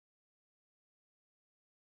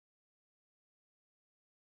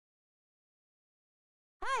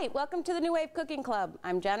Hi, welcome to the NuWave Cooking Club.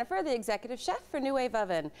 I'm Jennifer, the executive chef for NuWave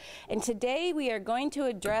Oven, and today we are going to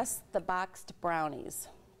address the boxed brownies.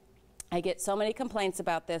 I get so many complaints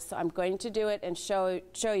about this, so I'm going to do it and show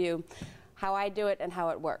you how I do it and how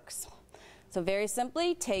it works. So very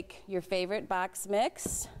simply, take your favorite box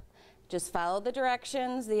mix, just follow the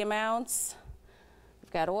directions, the amounts.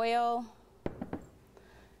 We've got oil,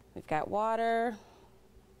 we've got water.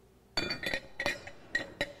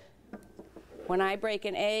 When I break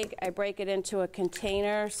an egg, I break it into a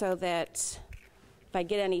container so that if I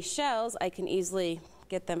get any shells, I can easily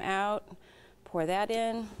get them out, pour that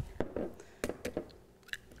in.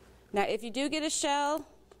 Now, if you do get a shell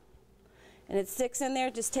and it sticks in there,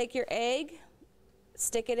 just take your egg,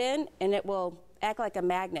 stick it in, and it will act like a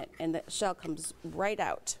magnet, and the shell comes right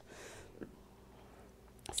out.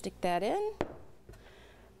 Stick that in.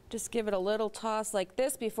 Just give it a little toss like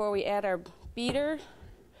this before we add our beater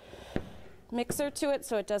mixer to it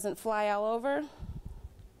so it doesn't fly all over.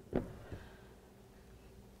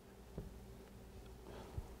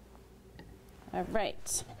 All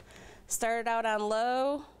right, start it out on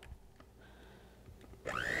low.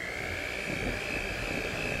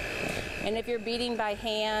 And if you're beating by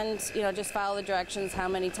hand, just follow the directions, how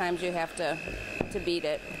many times you have to beat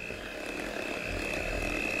it.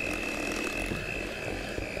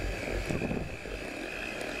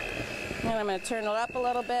 And I'm going to turn it up a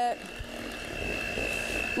little bit.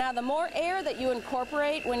 Now, the more air that you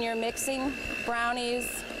incorporate when you're mixing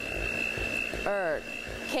brownies or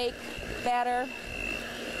cake batter,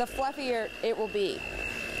 the fluffier it will be.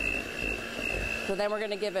 So then we're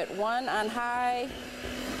going to give it one on high.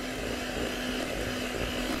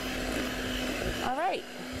 All right.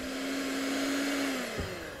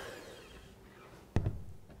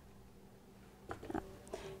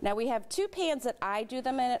 Now we have two pans that I do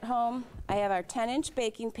them in at home. I have our 10-inch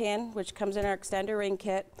baking pan, which comes in our extender ring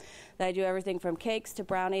kit, that I do everything from cakes to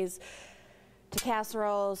brownies to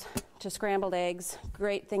casseroles to scrambled eggs.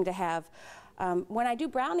 Great thing to have. When I do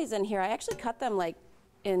brownies in here, I actually cut them like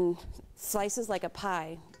in slices like a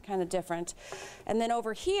pie, kind of different. And then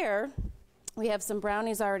over here, we have some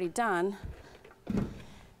brownies already done.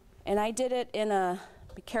 And I did it in a,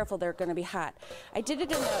 be careful, they're going to be hot. I did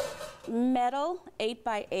it in a metal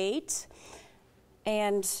 8x8,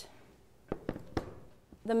 and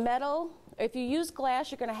the metal, if you use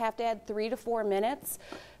glass, you're going to have to add 3 to 4 minutes,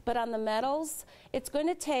 but on the metals, it's going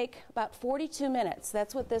to take about 42 minutes.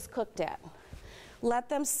 That's what this cooked at. Let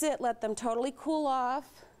them sit, let them totally cool off.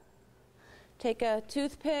 Take a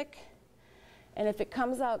toothpick, and if it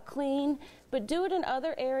comes out clean, but do it in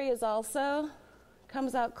other areas also,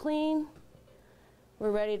 comes out clean,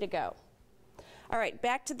 we're ready to go. All right,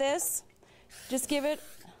 back to this. Just give it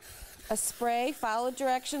a spray, follow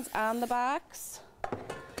directions on the box.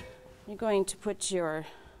 You're going to put your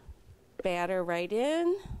batter right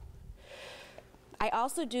in. I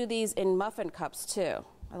also do these in muffin cups too.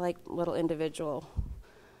 I like little individual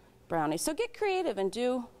brownies. So get creative and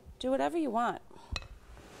do whatever you want.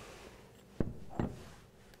 All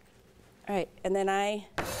right, and then I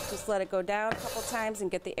just let it go down a couple times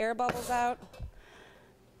and get the air bubbles out.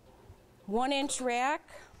 1-inch rack.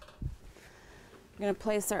 We're going to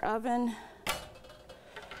place our oven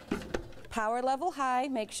power level high.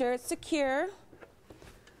 Make sure it's secure.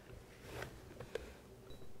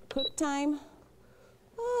 Cook time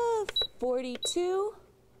 42.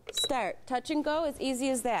 Start. Touch and go, as easy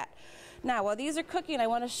as that. Now, while these are cooking, I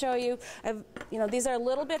want to show you. These are a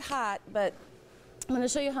little bit hot, but I'm going to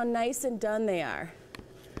show you how nice and done they are.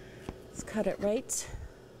 Let's cut it right.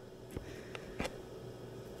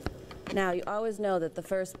 Now, you always know that the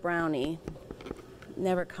first brownie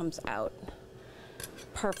never comes out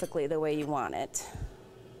perfectly the way you want it.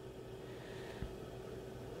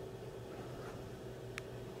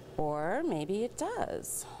 Or maybe it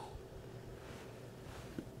does.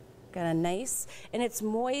 Got a nice, and it's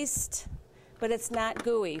moist, but it's not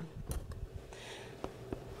gooey.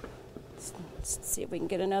 Let's see if we can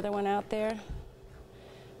get another one out there,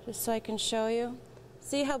 just so I can show you.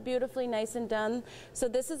 See how beautifully nice and done? So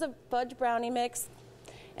this is a fudge brownie mix,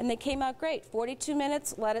 and they came out great. 42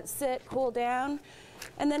 minutes, let it sit, cool down,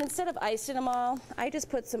 and then instead of icing them all, I just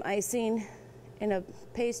put some icing in a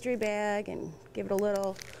pastry bag and give it a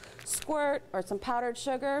little squirt or some powdered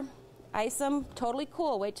sugar. Ice them totally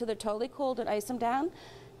cool. Wait till they're totally cooled and ice them down,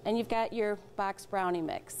 and you've got your box brownie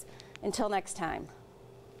mix. Until next time.